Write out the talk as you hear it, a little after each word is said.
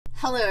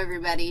Hello,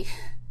 everybody.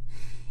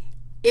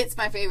 It's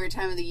my favorite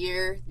time of the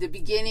year, the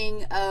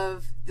beginning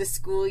of the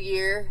school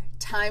year,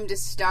 time to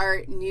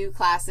start new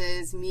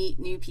classes, meet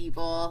new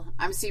people.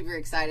 I'm super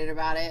excited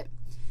about it.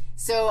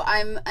 So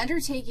I'm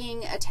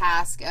undertaking a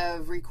task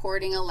of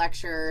recording a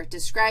lecture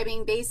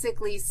describing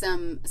basically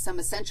some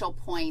essential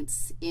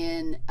points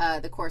in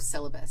the course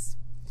syllabus.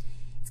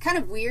 It's kind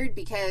of weird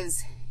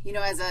because, you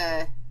know, as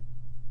a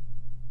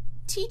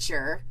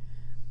teacher,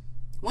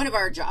 one of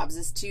our jobs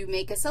is to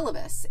make a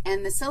syllabus,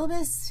 and the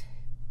syllabus,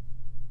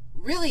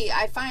 really,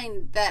 I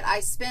find that I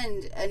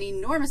spend an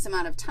enormous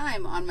amount of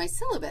time on my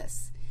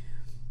syllabus.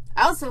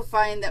 I also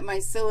find that my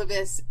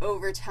syllabus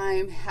over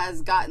time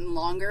has gotten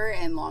longer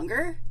and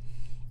longer,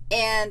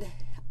 and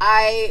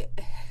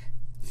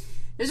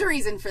there's a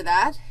reason for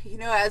that. You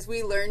know, as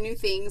we learn new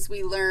things,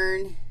 we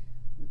learn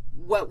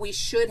what we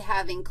should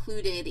have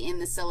included in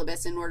the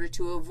syllabus in order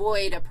to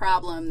avoid a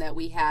problem that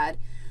we had.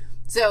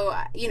 So,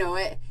 you know,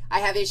 I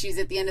have issues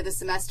at the end of the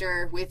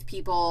semester with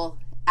people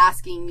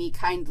asking me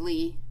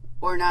kindly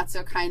or not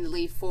so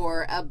kindly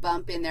for a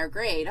bump in their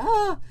grade.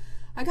 Oh,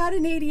 I got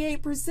an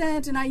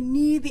 88% and I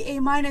need the A-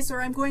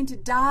 or I'm going to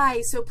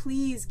die, so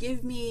please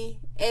give me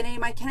an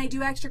A-. Can I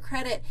do extra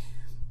credit?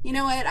 You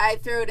know what? I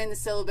throw it in the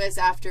syllabus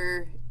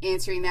after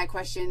answering that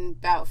question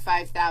about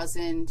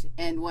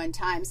 5,001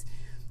 times.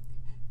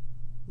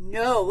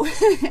 No,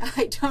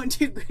 I don't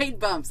do grade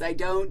bumps. I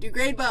don't do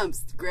grade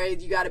bumps.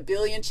 You got a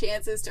billion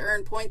chances to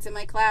earn points in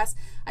my class.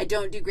 I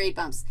don't do grade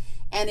bumps.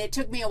 And it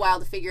took me a while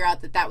to figure out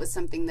that that was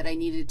something that I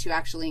needed to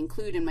actually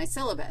include in my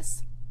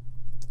syllabus.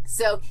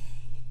 So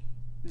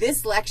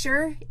this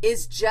lecture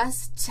is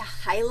just to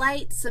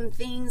highlight some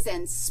things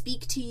and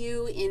speak to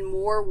you in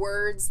more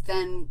words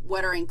than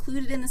what are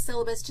included in the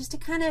syllabus, just to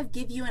kind of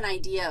give you an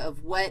idea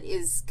of what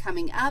is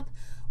coming up,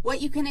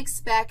 what you can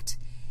expect,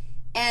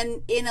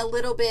 and in a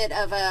little bit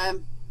of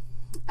a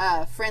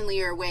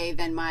friendlier way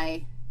than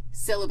my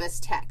syllabus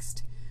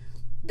text.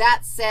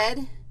 That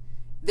said,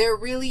 there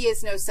really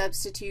is no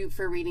substitute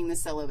for reading the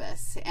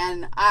syllabus,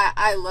 and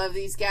I love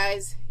these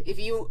guys. If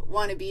you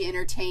want to be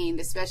entertained,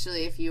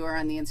 especially if you are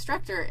on the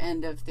instructor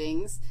end of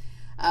things,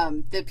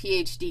 the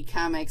PhD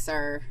comics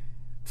are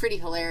pretty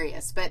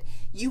hilarious, but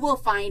you will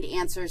find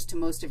answers to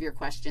most of your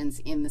questions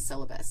in the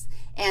syllabus,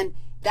 and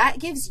that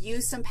gives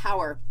you some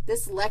power.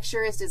 This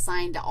lecture is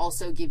designed to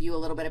also give you a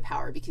little bit of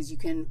power because you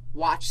can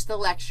watch the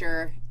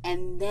lecture,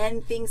 and then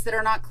things that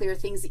are not clear,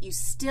 things that you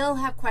still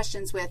have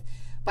questions with,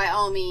 by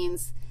all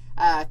means,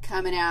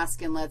 come and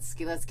ask, and let's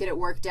get it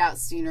worked out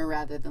sooner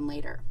rather than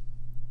later.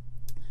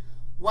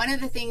 One of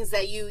the things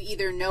that you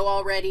either know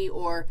already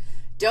or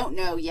don't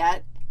know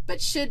yet, but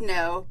should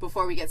know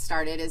before we get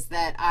started, is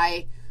that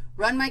I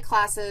run my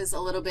classes a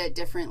little bit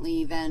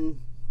differently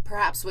than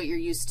perhaps what you're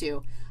used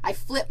to. I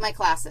flip my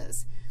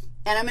classes,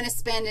 and I'm going to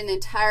spend an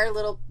entire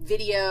little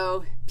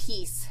video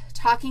piece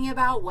talking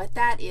about what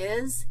that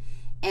is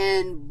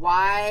and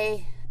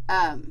why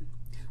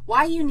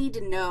you need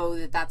to know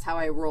that that's how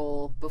I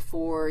roll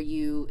before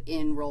you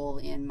enroll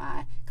in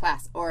my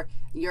class, or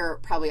you're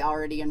probably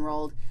already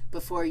enrolled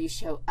before you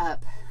show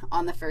up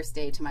on the first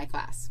day to my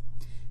class.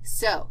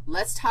 So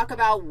let's talk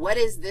about what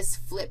is this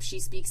flip she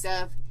speaks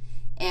of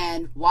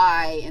and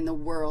why in the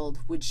world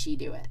would she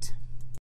do it.